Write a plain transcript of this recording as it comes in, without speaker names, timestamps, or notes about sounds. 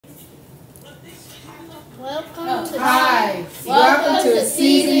Welcome to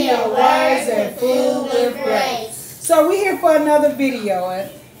Season Your Words and Food with Grace. So we're here for another video,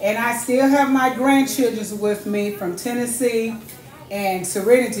 and I still have my grandchildren with me from Tennessee, and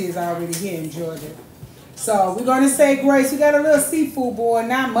Serenity is already here in Georgia. So we're going to say grace. We got a little seafood boy,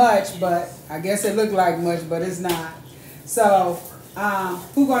 not much, but I guess it looked like much, but it's not. So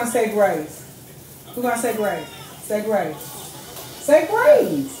who's going to say grace? Who's going to say grace? Say grace. Say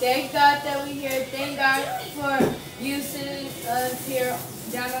grace. Thank God that we're here. Thank God for using us here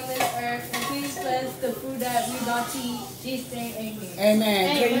down on this earth. And please bless the food that we got to eat. Jesus' name, amen.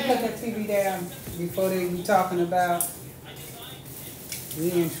 Amen. Can you put that TV down before they be talking about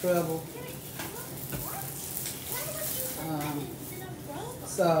we in trouble?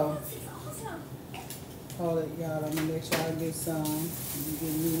 So, hold it, y'all. I'm going to let y'all get some. You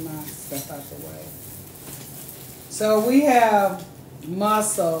give me my stuff out the way. So, we have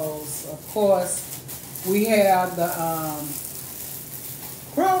mussels. Of course, we have the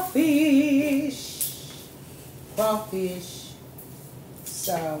crawfish.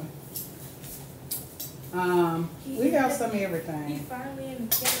 So, we have some of everything. Finally in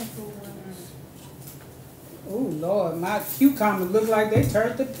the chemical one. Oh Lord, my cucumbers look like they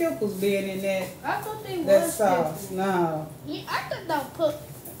turned to pickles being in that. I thought they that was sauce. pickles. No. Yeah, I thought that put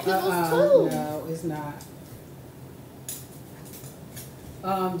pickles too. No, it's not.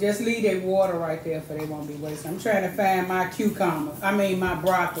 Just leave that water right there for they won't be wasting. I'm trying to find my cucumber. I mean my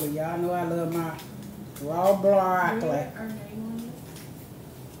broccoli. Y'all know I love my raw broccoli.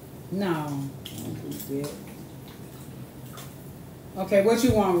 No. Okay, what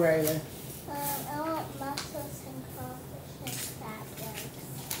you want, Raylan? I want mussels and crawfish and CRABLEGS.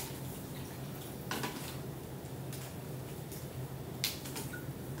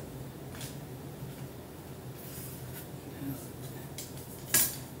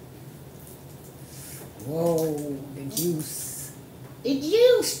 Whoa, the juice. The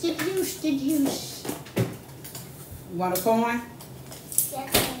juice. You want a coin?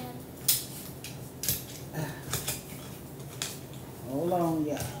 Yes, ma'am. Hold on,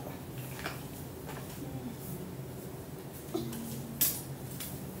 y'all.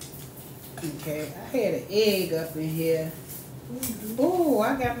 Okay, I had an egg up in here. Oh,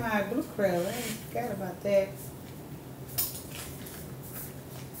 I got my blue crab. I forgot about that.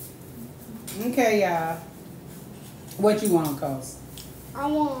 Okay, y'all. What you want, Coast? I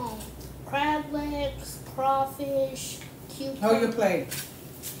want crab legs, crawfish, Hold your plate.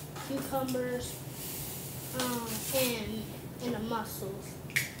 cucumbers, and the mussels.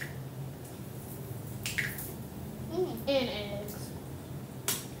 And eggs.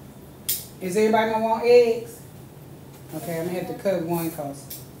 Is everybody gonna want eggs? Okay, I'm gonna have to cut one,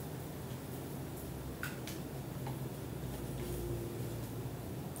 Coast.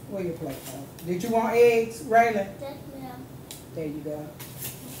 Where your plate, Coast? Did you want eggs, Raylan? Yes, ma'am. There you go.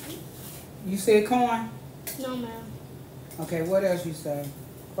 You said corn? No, ma'am. Okay, what else you say?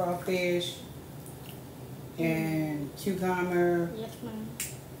 Crawfish and cucumber. Yes, ma'am.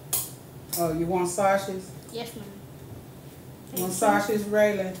 Oh, you want sausages? Yes, ma'am. You want sausages,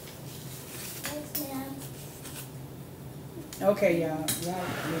 Raylan? Yes, ma'am. Okay, y'all. Y'all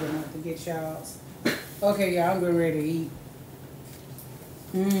good enough to get y'all's. Okay, y'all, I'm getting ready to eat.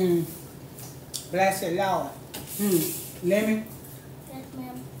 Bless your Lord. Lemon? Yes,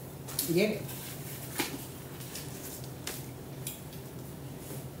 ma'am. Yeah.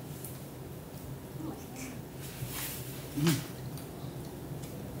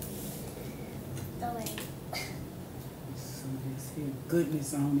 Some of this here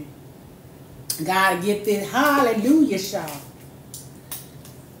goodness on it. Gotta get this hallelujah shot.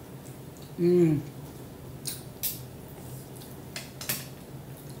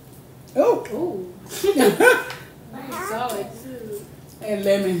 Oh. Ooh. Solid too. And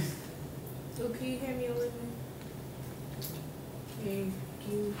lemon. So can you hand me a lemon? Thank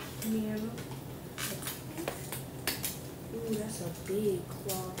you, ma'am. Ooh, that's a big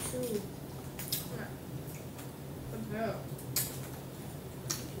claw too. Yeah.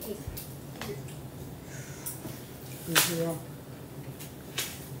 Good girl.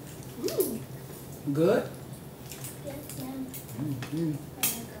 Ooh. Good? Yes, ma'am.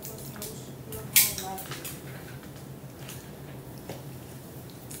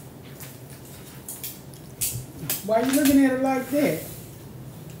 Why are you looking at it like that?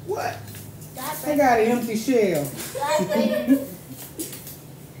 What? I got an empty shell.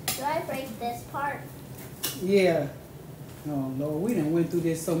 Do I break this part? Yeah. Oh Lord, we done went through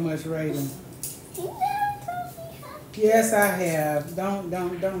this so much, Raylan. You never told me how. Yes, I have. Don't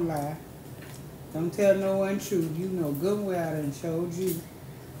lie. Don't tell no untruth. You know good and well I done showed you.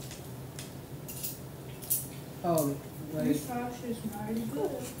 Hold it. Wait. This sauce is mighty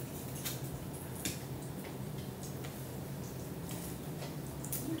good.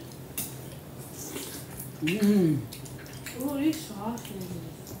 Mmm. Ooh, these sausages.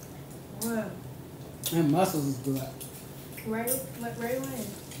 Wow. And mussels is good. Right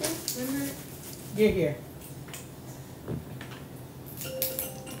when? Remember? Get here.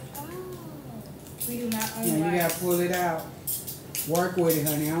 We do not own Now you rice. gotta pull it out. Work with it,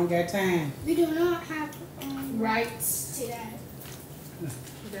 honey. I don't got time. We do not have Rights. today.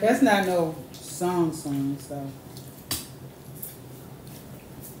 That's not no song, so.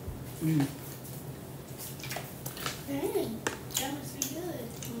 Mm. That must be good.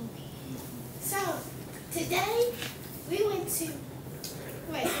 So, today, we went to,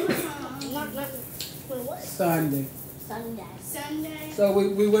 wait, what? Sunday. Sunday. So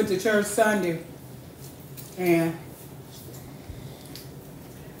we went to church Sunday, and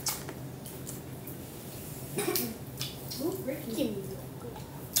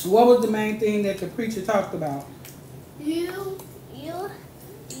what was the main thing that the preacher talked about? You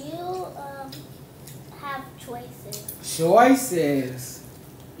have choices. Choices.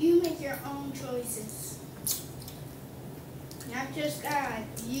 You make your own choices. Not just God,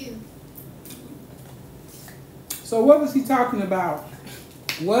 you. So what was he talking about?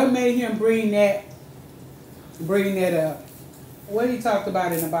 What made him bring that up? What he talked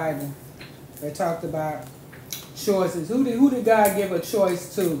about in the Bible? They talked about choices. Who did God give a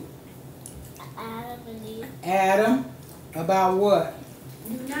choice to? Adam and Eve. Adam. About what?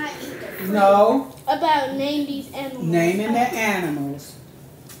 Do not eat the fruit. No. About name these animals. Naming the animals.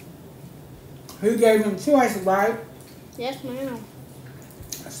 He gave him choice, right? Yes, ma'am.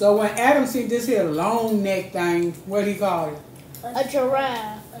 So when Adam seen this here long neck thing, what he call it? A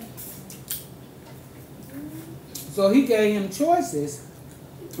giraffe. So he gave him choices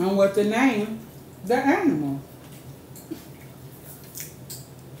on what to name the animal.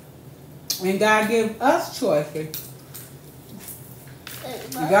 And God gave us choices.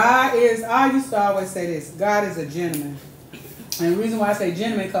 God is, I used to always say this, God is a gentleman. And the reason why I say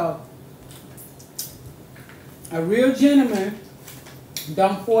gentleman, because a real gentleman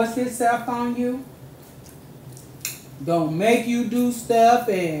don't force himself on you, don't make you do stuff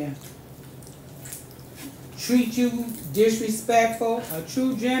and treat you disrespectful. A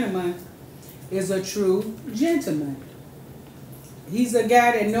true gentleman is a true gentleman. He's a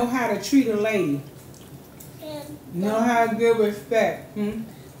guy that know how to treat a lady. Know how to give respect. The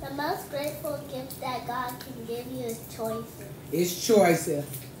most grateful gift that God can give you is choices. It's choices.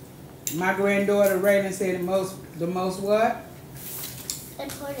 My granddaughter Raven said the most what?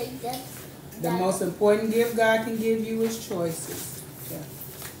 Important gift. The most important gift God can give you is choices. Yeah.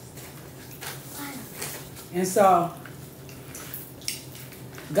 And so,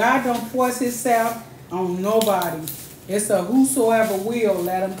 God don't force himself on nobody. It's a whosoever will,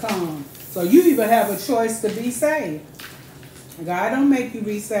 let him come. So you even have a choice to be saved. God don't make you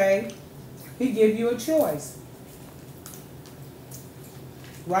be saved. He give you a choice.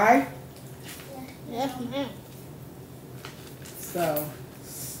 Right? Yes, ma'am. So,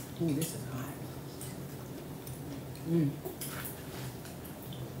 ooh, this is hot.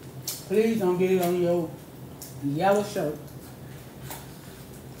 Please don't get it on your yellow shirt.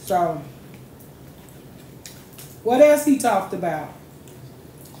 So, what else he talked about?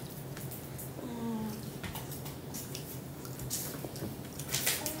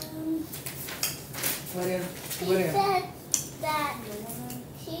 What else? He said that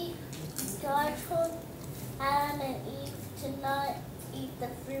God told Adam and Eve to not eat the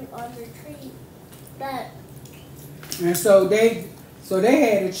fruit on the tree. And so they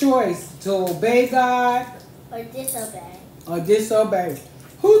had a choice to obey God Or disobey. or disobey.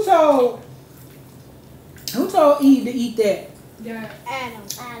 Who told Eve to eat that? Yeah. Adam.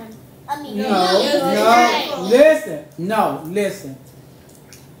 I mean, No, listen.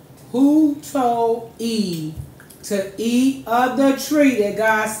 Who told Eve to eat of the tree that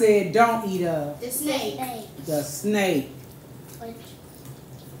God said don't eat of? The snake. The snake. Which,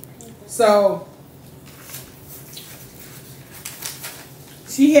 So,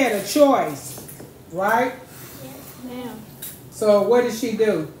 she had a choice, right? yes, ma'am. So, what did she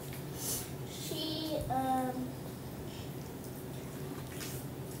do? She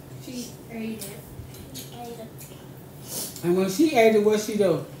ate it. ate it. And when she ate it, what she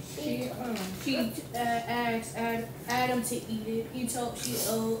do? She asked Adam to eat it. She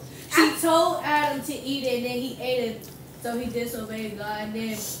told Adam to eat it, and then he ate it. So he disobeyed God, and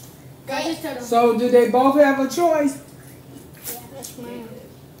then God just told him. So, do they both have a choice? Yes, ma'am.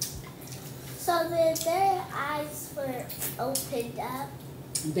 So then their eyes were opened up.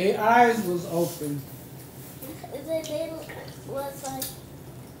 Their eyes was open. then they was like,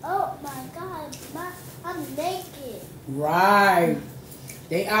 oh my God, I'm naked. Right.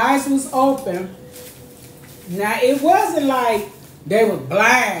 Their eyes was open. Now, it wasn't like they were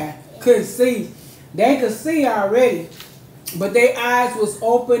blind, couldn't see. They could see already. But their eyes was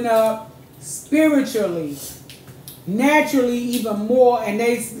open up spiritually, naturally even more. And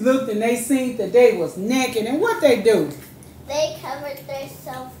they looked and they seen that they was naked. And what they do? They covered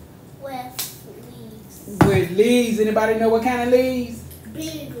themselves with leaves. With leaves. Anybody know what kind of leaves?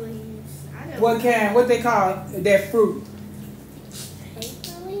 Big leaves. What kind? What they call that fruit?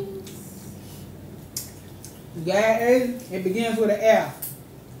 Paper leaves? Yeah, it begins with an F.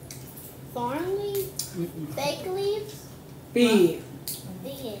 Farm leaves? Fake leaves? Fig.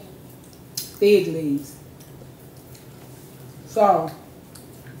 Big. Fig leaves. So,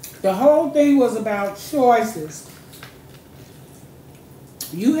 the whole thing was about choices.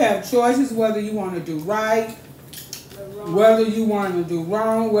 You have choices whether you want to do right, whether you want to do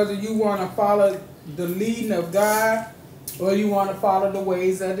wrong, whether you want to follow the leading of God, or you want to follow the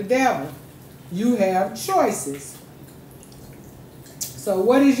ways of the devil. You have choices. So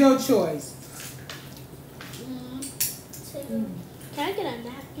what is your choice? Can I get a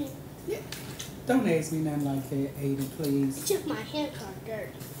napkin? Yeah. Don't ask me nothing like that, Ada, please. It's just my hands are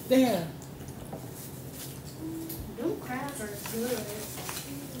dirty. There. Them crabs are good.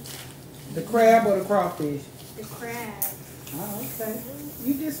 The crab or the crawfish? The crab. Oh, okay.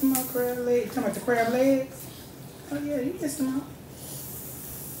 You get some more crab legs. Talking about the crab legs? Oh, yeah, you get some more.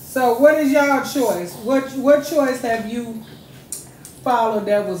 So what is y'all choice? What choice have you followed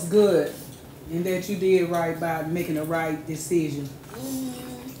that was good and that you did right by making the right decision?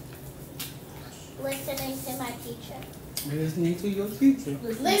 Listening to my teacher. Listening to your teacher.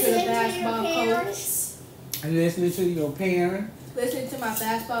 Listening to your parents. And listening to your parent. Listening to my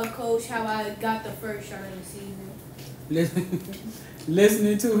basketball coach, how I got the first shot of the season.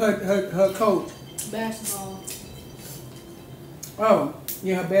 Listening to her coach. Basketball. Oh,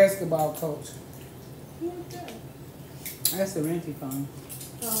 yeah, her basketball coach. What's that? That's a renty phone.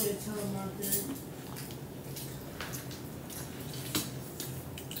 Probably a telemarketer.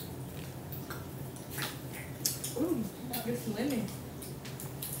 Ooh, this lemon.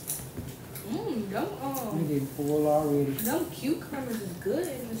 I'm getting full already. Them cucumbers is good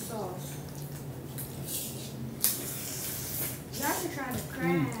in the sauce. Y'all should try the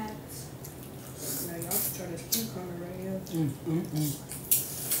crabs. Now y'all should try this cucumber right here.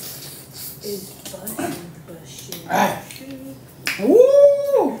 It's busting. Ah.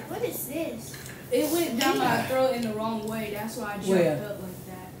 Woo! What is this? It went down my throat in the wrong way. That's why I jumped Where? up like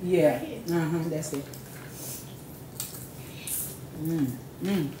that. Yeah. Right here. That's it.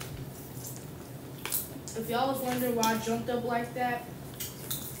 If y'all was wondering why I jumped up like that,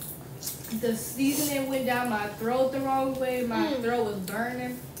 the seasoning went down my throat the wrong way. My throat was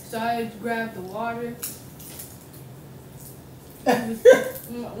burning, so I grabbed the water.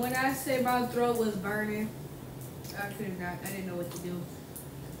 When I say my throat was burning, I didn't know what to do.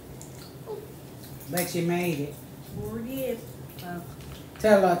 But you made it. Sure did.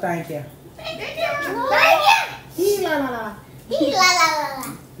 Tell her thank you. He la la la. He la la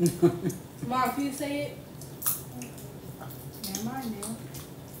la. Mom, can you say it? Never mind now.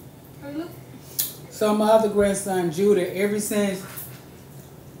 Hey, look. So my other grandson, Judah, ever since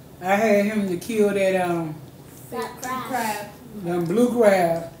I had him to kill that Crab. them blue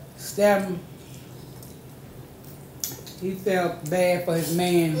crab, stabbed him. He felt bad for his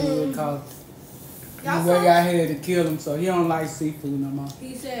manhood because the way I had to kill him, so he don't like seafood no more.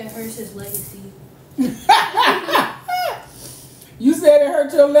 He said it hurts his legacy. You said it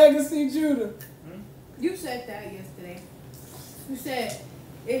hurt your legacy, Judah. You said that yesterday. You said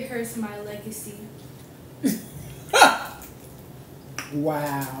it hurts my legacy.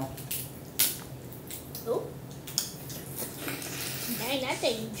 Wow. Oh. Dang, that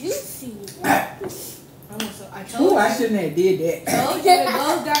thing juicy. I told Ooh, you. I shouldn't have did that. Told you it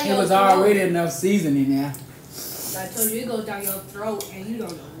goes down It your was throat. already enough seasoning there. I told you it goes down your throat and you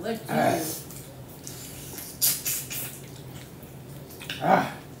don't know what to do.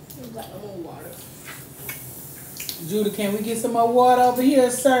 Got no more water. Judah, can we get some more water over here,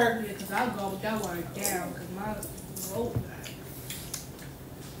 sir? Yeah, because I'll go with that water down because my throat.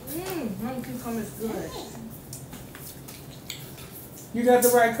 My cucumber is good. You got the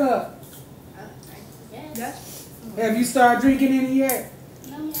right cup. Yes. Have you started drinking any yet?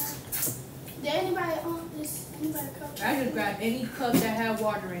 No, yeah. Did anybody cup? I just grab any cup that have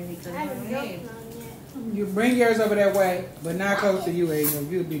water in it because I my haven't hand. drunk none yet. You bring yours over that way, but not close to you, Aiden.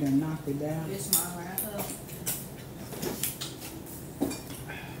 You'll be done knocked it down. It's my right up.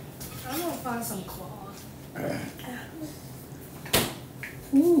 I'm gonna find some cloth.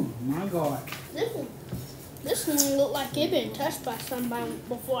 Ooh, my God. This one looked like it been touched by somebody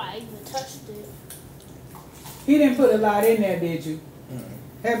before I even touched it. He didn't put a lot in there, did you?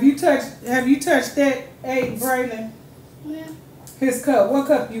 Have you touched that egg, Braylon? Yeah. His cup. What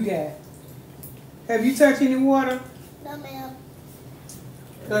cup you got? Have you touched any water? No, ma'am.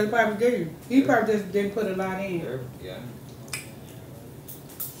 So he probably didn't. He probably just didn't put a lot in. Yeah.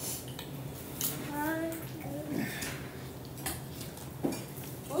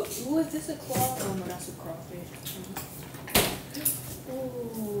 Ooh, is this a claw? Oh no, that's a crawfish.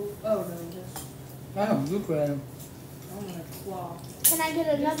 Ooh. Oh no, this. Oh, look at him. I want a claw. Can I get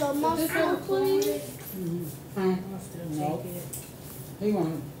another mussel, please? I'll still No. take it. He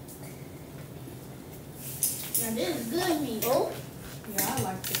won't. Now this is good meat. Oh, Yeah, I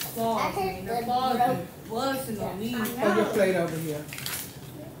like the claws. I heard Man. The the claws rope. are busting on me. Put your plate over here.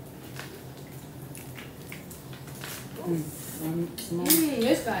 Small.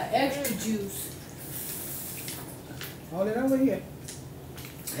 It's got extra juice. Hold it over here.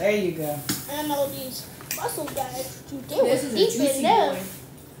 There you go. I know these mussels got extra juice. They This was is a deep in juicy there.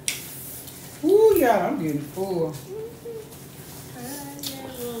 boy. Ooh, y'all, I'm getting full.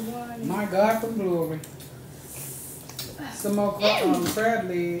 My God, from glory. Some more crab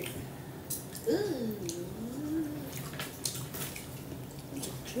leg.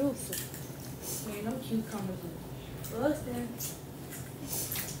 Juicy. Man, them cucumbers are busting.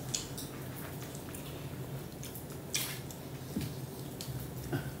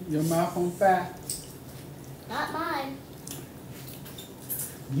 Your mouth on fire. Not mine.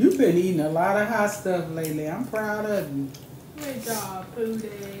 You've been eating a lot of hot stuff lately. I'm proud of you. Good job,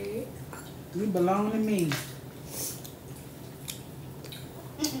 Pootie. You belong to me.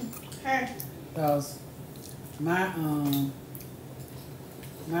 Cause my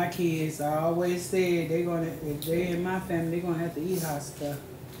kids, I always said if they in my family, they're gonna have to eat hot stuff.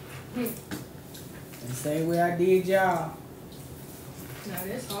 The same way I did y'all. Now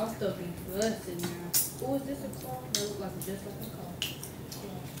this hot stuff be busted now. Oh, is this a claw? That look like just like a claw.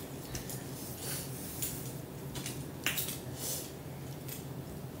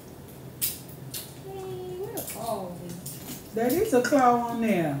 Where the claws is? There is a claw on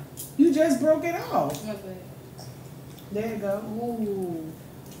there. You just broke it off. My bad. There you go. Ooh.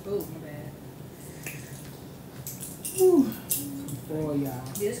 Oh, my bad. Ooh. Boy, y'all.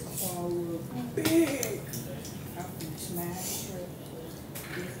 This claw look Big. I can smash it.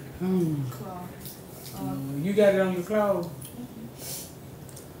 This Mm. claw. You got it on your clothes.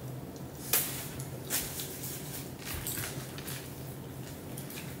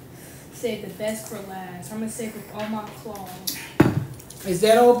 Save the best for last. I'm gonna save all my claws. Is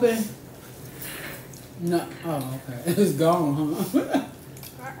that open? No. Oh, okay. It's gone, huh?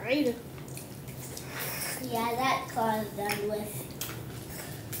 I ate it. Yeah, that claw's done with.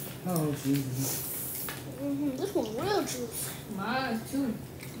 Oh, Jesus. This one real juicy. Mine too.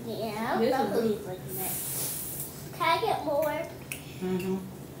 Yeah, This I'll is probably like that. Can I get more? Mm-hmm.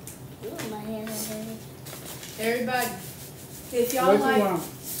 Ooh, my hands are dirty. Everybody, if y'all What like, you want?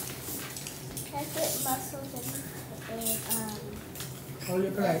 Can I get mussels and Hold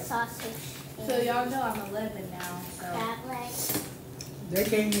your plate. sausage? so y'all know I'm 11 now. So Crab legs. They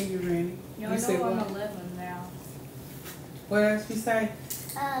can't hear you, Randy. y'all You said know I'm what? 11 now. What else you say?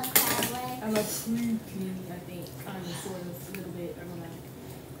 Crab legs. I'm a creepy, I think, kind of, sort of, a little bit. I don't know.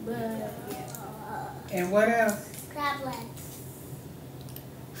 But yeah. And what else? Crab legs.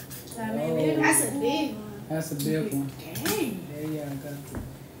 I mean, Oh. That's a big one. That's a big one. Dang. There you go.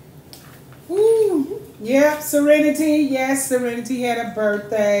 Woo! Yep, Serenity. Yes, Serenity had a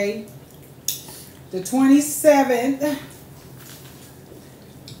birthday. The 27th.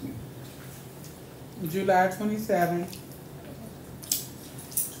 July 27th.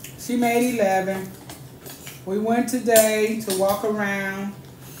 She made 11. We went today to walk around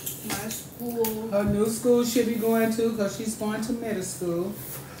My school. her new school she'll be going to because she's going to middle school.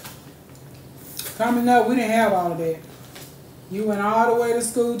 Coming up, we didn't have all of that. You went all the way to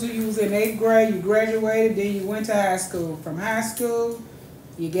school till you was in 8th grade, you graduated, then you went to high school. From high school,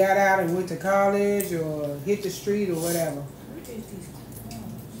 you got out and went to college or hit the street or whatever. Where is these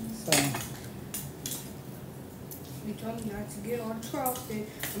claws? So, You told me not to get on CRAWFISH.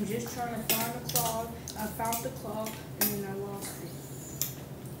 I'm just trying to find the claw. I found the claw and then I lost it.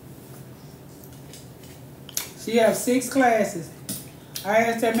 she has 6 classes. I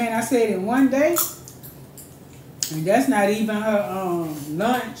asked that man, I said, in one day? And that's not even her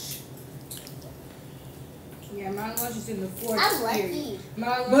lunch. Yeah, my lunch is in the 4th I'm period. lucky.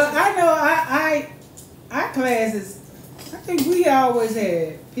 My lunch But is, I know our classes, I think we always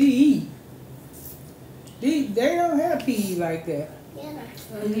had PE. They don't have PE like that. Yeah.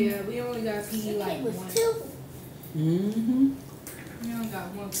 Yeah, we only got PE like It was one. 2. Mm-hmm. We only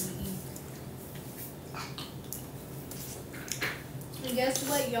got one PE. And guess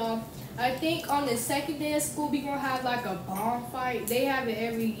what, y'all? I think on the second day of school, we gonna have like a bomb fight. They have it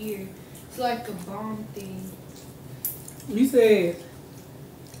every year. It's like a bomb thing. You said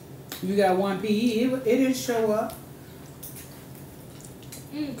you got one PE. It didn't show up.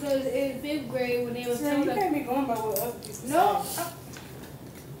 Cause in 5th grade when they was You telling us, can't be going by what other people no. say.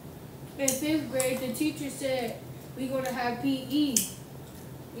 In 5th grade, the teacher said we gonna have PE.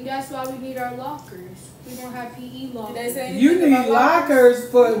 And that's why we need our lockers. We gonna have PE lockers. Did they say anything You need about lockers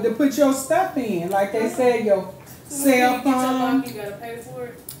to put your stuff in, like they said, your So when cell you get your phone. locker, you gotta pay for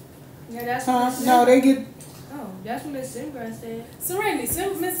it. Yeah, that's Huh? what Miss No, they get. Oh, that's what Miss Simbra said. Serenity,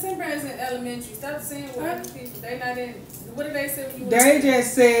 Miss Simber is in elementary. Stop saying what other people. They not in. What did they say when you? They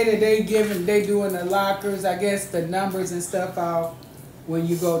just said that they doing the lockers. I guess the numbers and stuff out when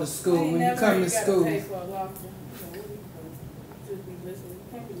you go to school, when you come to school. Pay for a locker. You know, what are you supposed to just be listening? You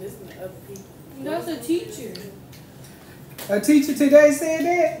can't be listening to other people. That's a teacher. A teacher today said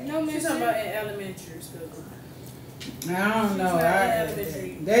that. No, She's Miss talking about Simbra. in elementary school. I don't know. She's not in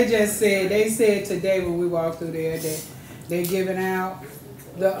elementary. They just said today when we walked through there that they giving out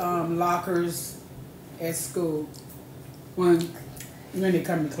the lockers at school when they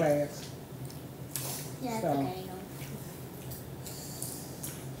come to class. Yeah, it's So. okay. No.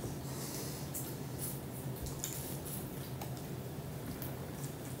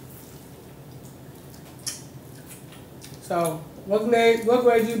 So what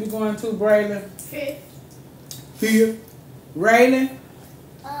grade you be going to, Braylon? 5th. Here. Raylan,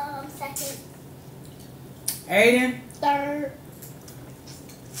 2nd. Aiden, 3rd.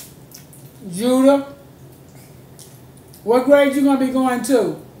 Judah. What grade you gonna be going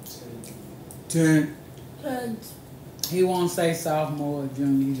to? 10. 10th. He won't say sophomore or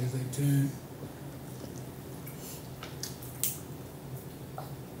junior. He just say 10.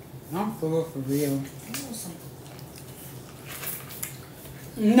 I'm full for real.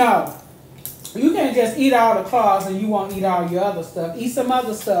 No. You can't just eat all the claws and you won't eat all your other stuff. Eat some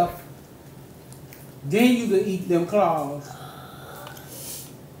other stuff. Then you can eat them claws.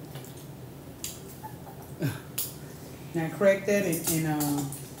 Now crack that in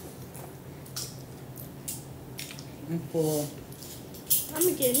for I'm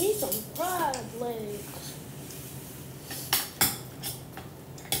gonna get me some crab legs.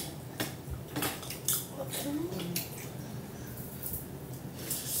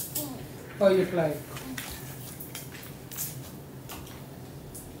 for your plate.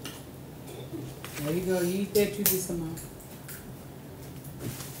 There you go. You eat that, you get some more.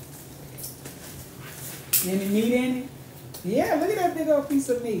 Any meat in it? Yeah, look at that big old piece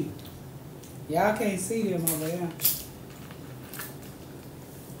of meat. Y'all can't see them over there.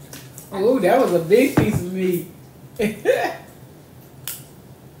 Oh, that was a big piece of meat.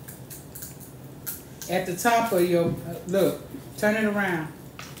 At the top of your, look, turn it around.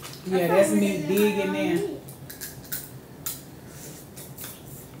 Yeah, that's meat big in there.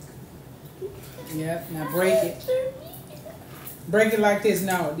 Yep, now break it. Break it like this.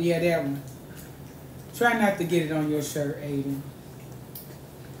 No, yeah, that one. Try not to get it on your shirt, Aiden.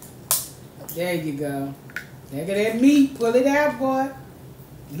 There you go. Look at that meat. Pull it out, boy.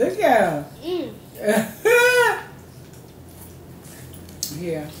 Look at him.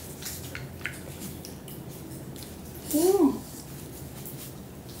 Yeah. Woo.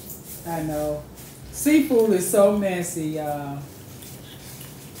 I know. Seafood is so messy, y'all.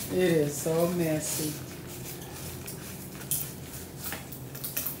 It is so messy.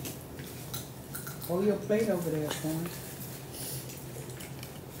 Hold your plate over there, son.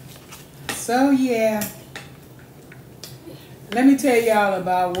 So, yeah. Let me tell y'all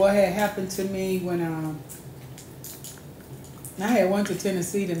about what had happened to me when I had went to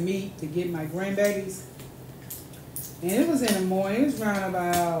Tennessee to meet to get my grandbabies. And it was in the morning. It was around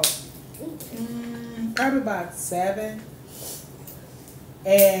about, probably about 7.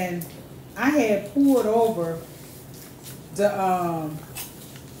 And I had pulled over to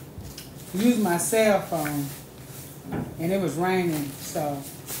use my cell phone. And it was raining, so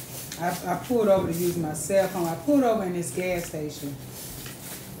I pulled over to use my cell phone. I pulled over in this gas station.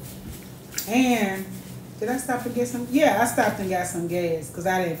 And did I stop and get some? Yeah, I stopped and got some gas because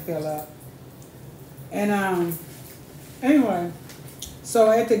I didn't fill up. And anyway,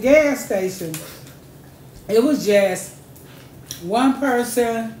 so at the gas station, it was just one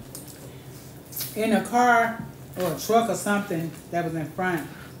person in a car or a truck or something that was in front.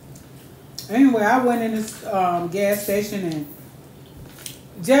 Anyway, I went in this gas station and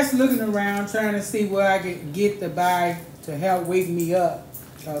just looking around, trying to see where I could get to buy to help wake me up.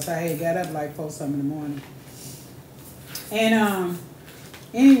 Because I had got up like 4 something in the morning. And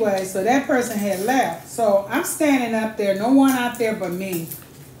anyway, so that person had left. So I'm standing up there, no one out there but me.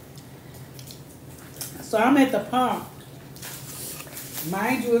 So I'm at the pump.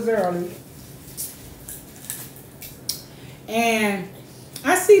 Mind you, it's early. And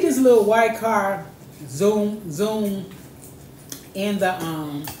I see this little white car zoom in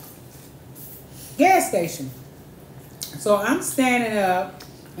the gas station. So I'm standing up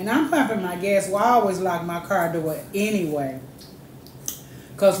and I'm pumping my gas. Well, I always lock my car door anyway.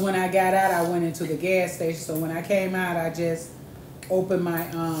 Because when I got out, I went into the gas station. So when I came out, I just opened my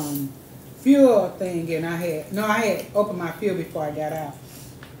fuel thing, and I had opened my fuel before I got out.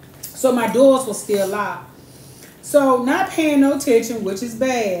 So my doors were still locked. So not paying no attention, which is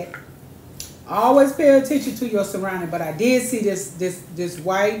bad. Always pay attention to your surroundings. But I did see this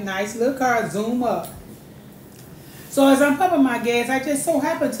white, nice little car zoom up. So as I'm pumping my gas, I just so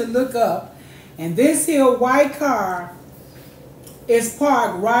happened to look up, and this here white car is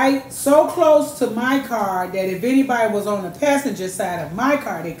parked right so close to my car that if anybody was on the passenger side of my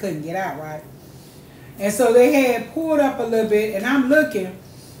car, they couldn't get out, right? And so they had pulled up a little bit, and I'm looking.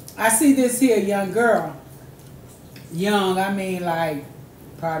 I see this here young girl. Young, I mean like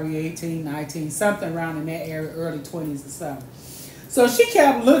probably 18, 19, something around in that area, early 20s or something. So she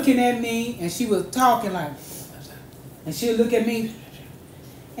kept looking at me, and she was talking like, and she'd look at me.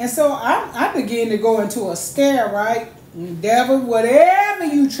 And so I began to go into a stare, right? Devil, whatever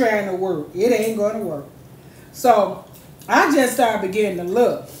you trying to work, it ain't going to work. So I just started beginning to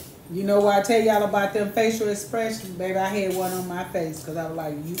look. You know what I tell y'all about them facial expressions? Baby, I had one on my face because I was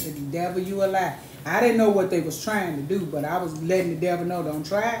like, you, the devil, you a lie. I didn't know what they was trying to do, but I was letting the devil know, don't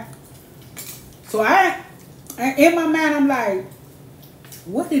try. So in my mind, I'm like,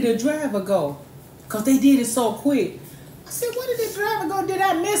 where did the driver go? Because they did it so quick. I said, where did the driver go? Did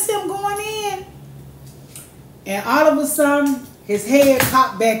I miss him going in? And all of a sudden, his head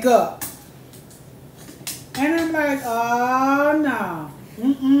popped back up. And I'm like, oh, no.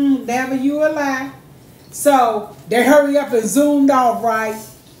 Devil, you a lie. So they hurry up and zoomed off, right?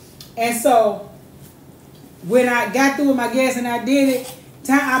 And so when I got through with my gas and I did it,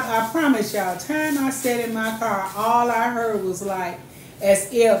 I promise y'all, time I sat in my car, all I heard was like, as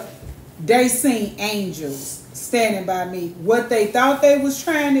if they seen angels standing by me. What they thought they was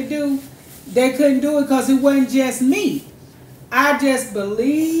trying to do, they couldn't do it because it wasn't just me. I just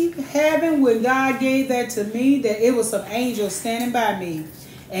believe heaven, when God gave that to me, that it was some angels standing by me,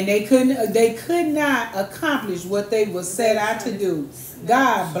 and they could not accomplish what they was set out to do.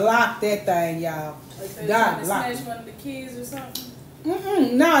 God blocked that thing, y'all. God blocked it. Snatch one of the kids or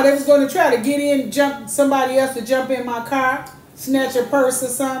something? No, they was going to try to get in, somebody else to jump in my car, snatch a purse or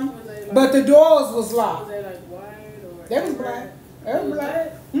something. Like, but the doors was locked. Was they like white or? They was black. They was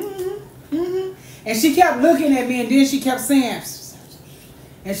black. And she kept looking at me, and then she kept saying,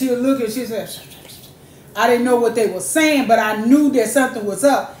 and she was looking, she said, I didn't know what they were saying, but I knew that something was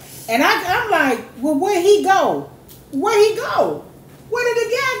up. And I'm like, well, where'd he go? Where'd he go? Where did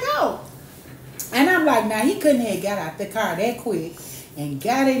the guy go? And I'm like, now he couldn't have got out the car that quick and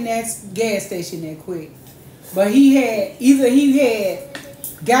got in that gas station that quick. But either he had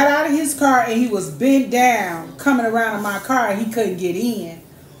got out of his car and he was bent down coming around in my car and he couldn't get in,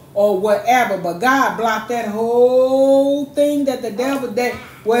 or whatever. But God blocked that whole thing that the devil, that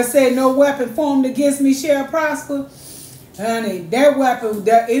where it said no weapon formed against me shall prosper. Honey, that weapon,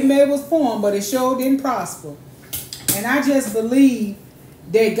 it may was formed, but it sure didn't prosper. And I just believe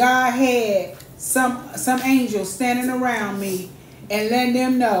that God had some angels standing around me and letting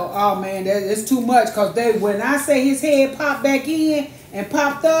them know, oh man, that's too much. Because when I say his head popped back in and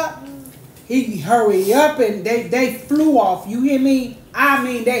popped up, he hurried up and they flew off. You hear me? I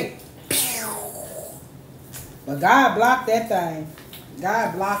mean, they. But God blocked that thing.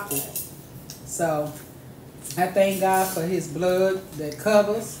 God blocked it. So I thank God for his blood that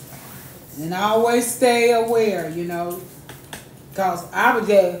covers. And I always stay aware, you know. Because I was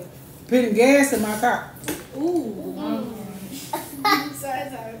just putting gas in my car. Ooh. Sorry.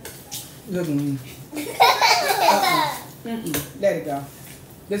 Look at me. Let it go.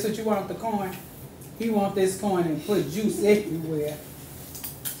 This what you want, the corn? He want this corn and put juice everywhere.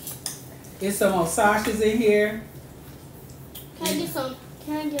 There's some more sausages in here. Can I get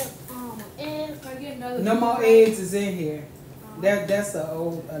eggs? Can I get another? No more eggs is in here. That's a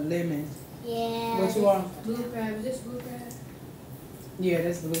lemon. Yeah. What you want? Blue crab. Is this blue crab? Yeah,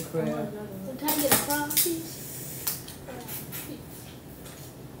 that's blue I want crab. another one. Can I get a crawfish?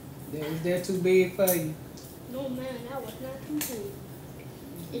 Is that too big for you? No man, that was not too big.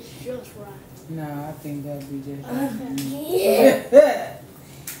 It's just right. No, I think that'd be just Yeah.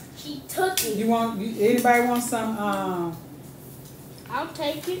 She took it. Anybody want some, I'll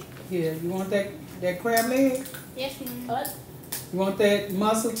take it. here, you want that crab leg? Yes, ma'am. You want that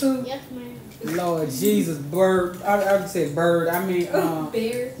mussel too? Yes, ma'am. Lord Jesus, bird. I would say bird. I mean,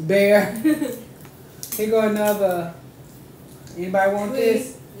 Bear. bear. Here go another. Anybody want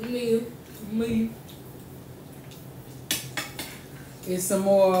this? Me. There's some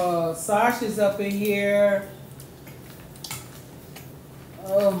more sausages up in here.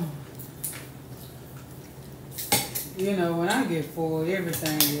 Oh. You know, when I get full,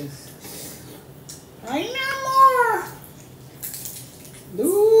 everything is. Ain't no more.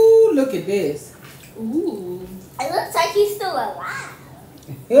 Ooh, look at this. Ooh. It looks like he's still alive.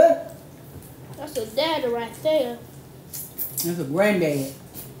 That's a daddy right there. That's a granddad.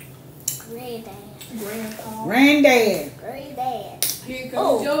 Granddad. Grandpa. Granddad. Granddad. Here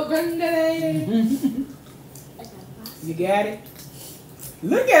comes your granddaddy. You got it?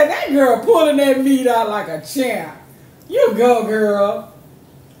 Look at that girl pulling that meat out like a champ. You go, girl.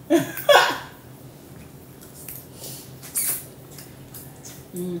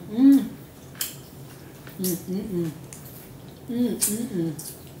 Mm-mm. Mm-mm-mm.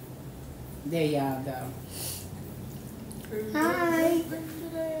 Mm-mm-mm. There y'all go. Hi.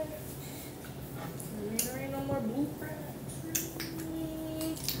 There ain't no more blue crabs.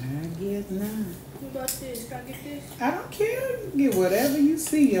 I guess not. What about this? Can I get this? I don't care. Get whatever you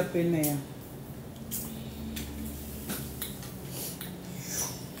see up in there.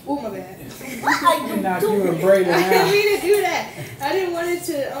 Oh my bad. What are you Knock doing? you and Brady I didn't out. mean to do that. I didn't want it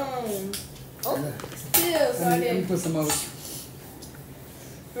to Oh. spill, so I Let me didn't. put some more.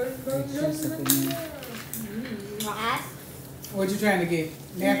 Just up in there. Ass. What you trying to get?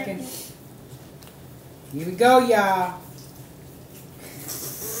 Napkin? Here we go, y'all.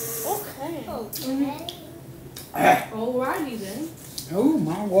 Okay. Okay. Alrighty then. Oh,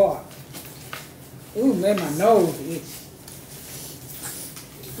 my God. Ooh, made my nose itch.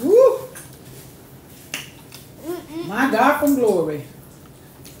 Woo! My God from glory.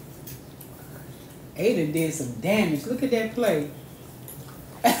 Aiden did some damage. Look at that plate.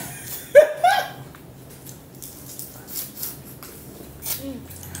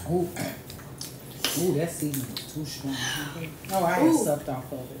 Ooh. Ooh, that seasoning is too strong. Oh, I had sucked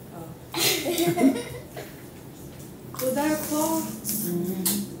off of it. Was that a claw?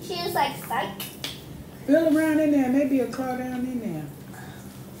 Mm-hmm. She was like, psych. Feel around in there. Maybe a claw down in there.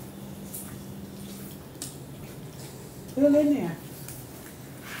 Feel in there.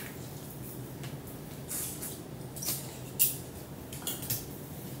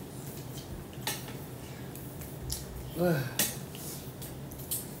 Ugh.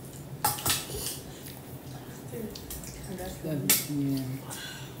 Yeah.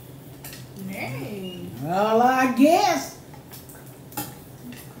 Dang. Well, I guess.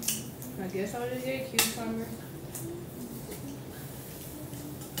 I guess I'll just get a cucumber.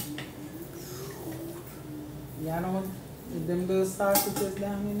 Y'all don't want them little sausages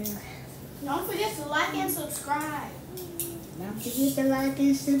down in there? Don't forget to like and subscribe. Don't forget to like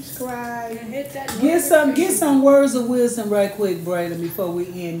and subscribe. And hit that Get some words of wisdom right quick, Brayden, before we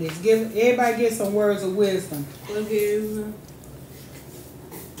end this. Everybody get some words of wisdom. Okay.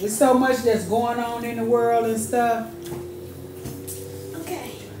 There's so much that's going on in the world and stuff.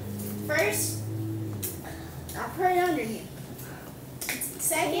 Okay. First, I pray under you.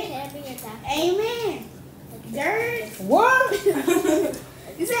 Second, amen. Third, What?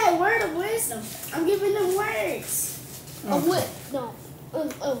 you said word of wisdom. I'm giving them words. Of wisdom.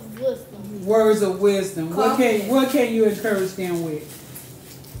 Of wisdom. Words of wisdom. What can you encourage them with?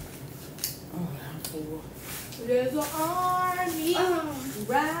 Oh, I'm full. There's an army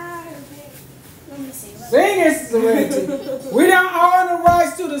rising. Let me see. Sing it, Serenity. We don't own the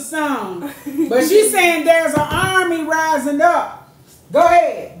rights to the song, but she's saying there's an army rising up. Go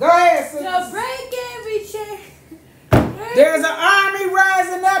ahead, sister. To break every chain. There's an army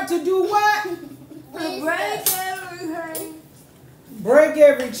rising up to do what? To break every chain. Break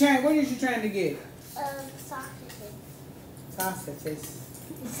every chain. What is you trying to get? Sausages. Sausages.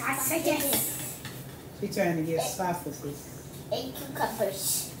 Sausages. She's trying to get sausages. And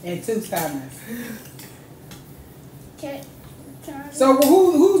cucumbers. And 2 times. Can I So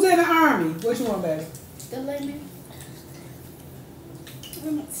who's in the army? What you want, baby? the lemon?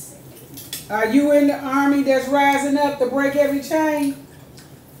 Let me see. Are you in the army that's rising up to break every chain?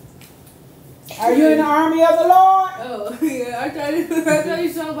 Are you in the army of the Lord? Oh, yeah. I thought you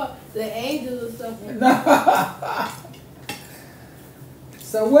were talking about the angels or something.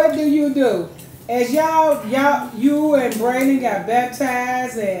 So what do you do? as you and Brandon got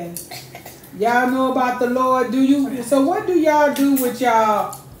baptized and y'all know about the Lord, so what do y'all do with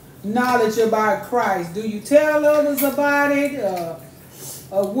y'all knowledge about Christ? Do you tell others about it,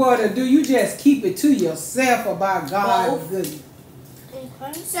 or what? Or do you just keep it to yourself about God's goodness?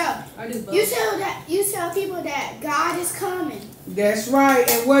 So you tell people that God is coming. That's right.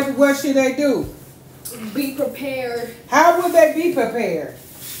 And what should they do? Be prepared. How would they be prepared?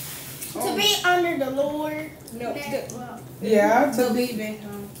 To be under the Lord. No. Yeah. To Believe in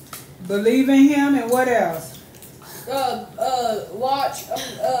Him. believe in Him, and what else? Watch.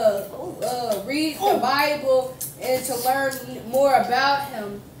 Read the Bible and to learn more about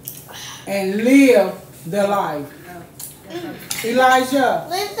Him. And live the life. Elijah.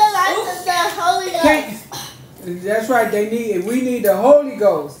 Live the life of the Holy Ghost. That's right. We need the Holy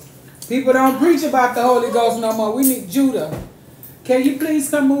Ghost. People don't preach about the Holy Ghost no more. We need Judah. Can you please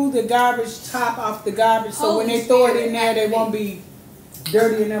come move the garbage top off the garbage so when they throw it in there, they won't be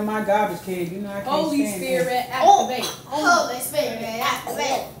dirty in my garbage can. You know I can't Holy stand Spirit, that. activate. Holy Spirit,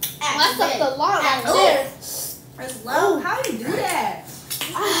 activate. That's up the law right there. That's low. How do you do that?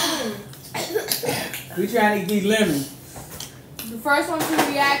 We trying to get lemon. The first one to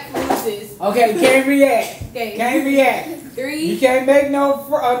react loses. Okay, can't react. Okay. Can't react. You 3. can't make no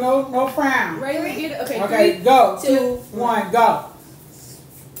frown. Ready to get it? Okay. Okay, 3, go. 2, 2, 1, go.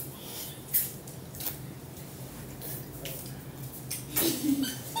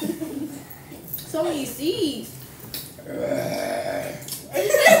 So many seeds.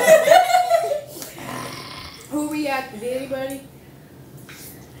 Who reacted? Anybody?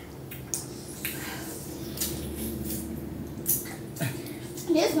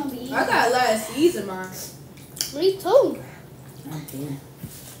 This gonna be easy. I got a lot of seeds in mine. Me too. Okay.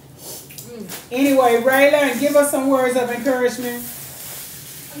 Anyway, Raylan, give us some words of encouragement.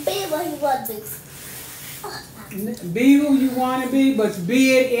 Be what He wants to. Be who you want to be, but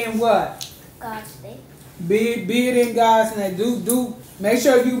be it in what? God's name. Be it in God's name. Do make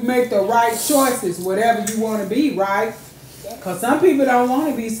sure you make the right choices, whatever you want to be, right? Because some people don't want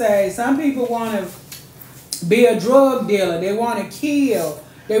to be saved. Some people want to be a drug dealer. They want to kill.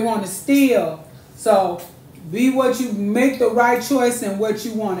 They want to steal. So make the right choice in what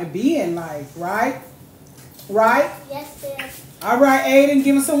you want to be in life, right? Right? Yes, dear. All right, Aiden,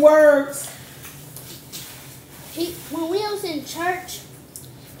 give us some words. When we was in church,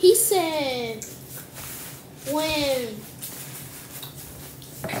 he said when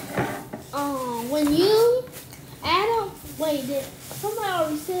you Adam somebody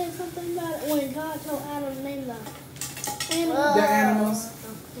already said something about it when God told Adam to name the animals. The animals.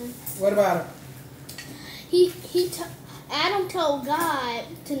 What about it? Adam told God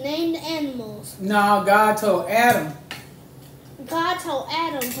to name the animals. No, God told Adam. God told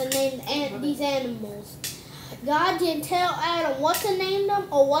Adam to name these animals. God didn't tell Adam what to name them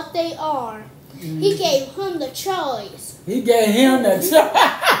or what they are. He gave him the choice. He gave him the choice.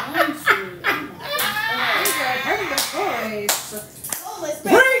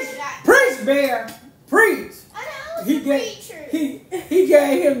 Preach, Bear. Preach. He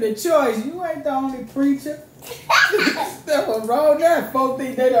gave him the choice. You ain't the only preacher. That was wrong there. Folks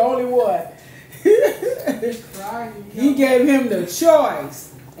think they're the only one. He gave him the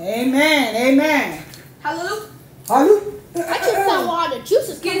choice. Amen. Amen. Hallelujah. Hallelujah. I just found all the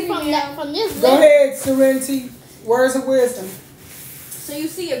juices coming from this. Go ahead, Serenity. Words of wisdom. So you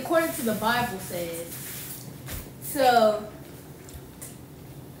see, according to the Bible says, so,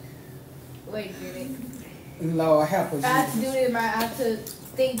 wait a minute. Lord, help us. I have to do it I have to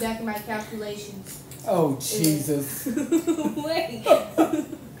think back in my calculations. Oh, Jesus. Wait.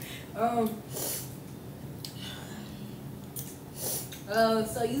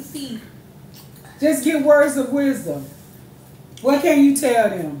 So you see. Just get words of wisdom. What can you tell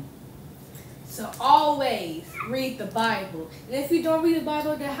them? So always read the Bible. And if you don't read the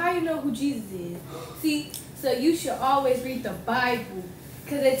Bible, then how you know who Jesus is? See, so you should always read the Bible.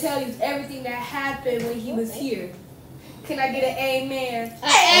 Because it tells you everything that happened when he was here. Can I get an amen?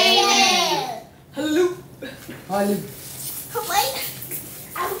 Amen. Hallelujah. Hallelujah. Wait.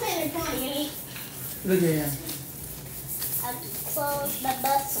 I'm playing 28. Look at him. I close my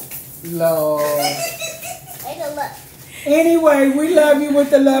bus. Lord. Take a look. Anyway, we love you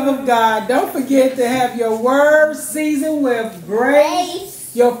with the love of God. Don't forget to have your words seasoned with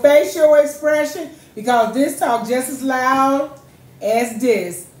grace, your facial expression, because this talk just as loud as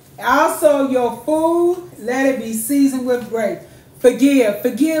this. Also, your food, let it be seasoned with grace. Forgive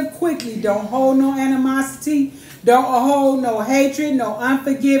quickly. Don't hold no animosity. Don't hold no hatred, no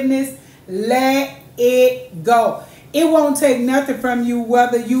unforgiveness. Let it go. It won't take nothing from you,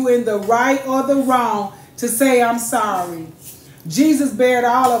 whether you in the right or the wrong, to say I'm sorry. Jesus bared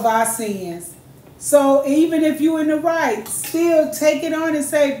all of our sins. So even if you in the right, still take it on and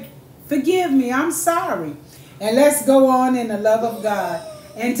say, forgive me, I'm sorry. And let's go on in the love of God.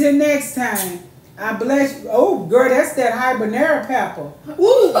 Until next time, I bless you. Oh, girl, that's that habanero pepper.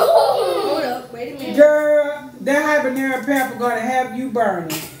 Ooh. Hold up, wait a minute. Girl, that habanero pepper gonna have you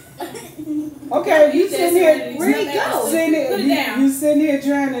burning. Okay, you sitting here. Where'd it go? Put it down. You sitting here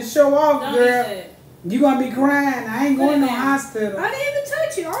trying to show off, Don't girl. eat that. You gonna be crying. I ain't going to no down. hospital. I didn't even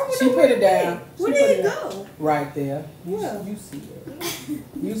touch it. I don't She know put where it down. Where She did put it down. go? Right there. Where? You see it.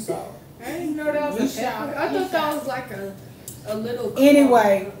 You saw it. I didn't know that was a pepper. I thought that was like a little.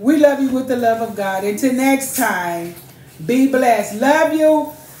 Anyway, we love you with the love of God. Until next time, be blessed. Love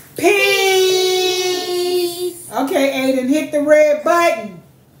you. Peace. Okay, Aiden, hit the red button.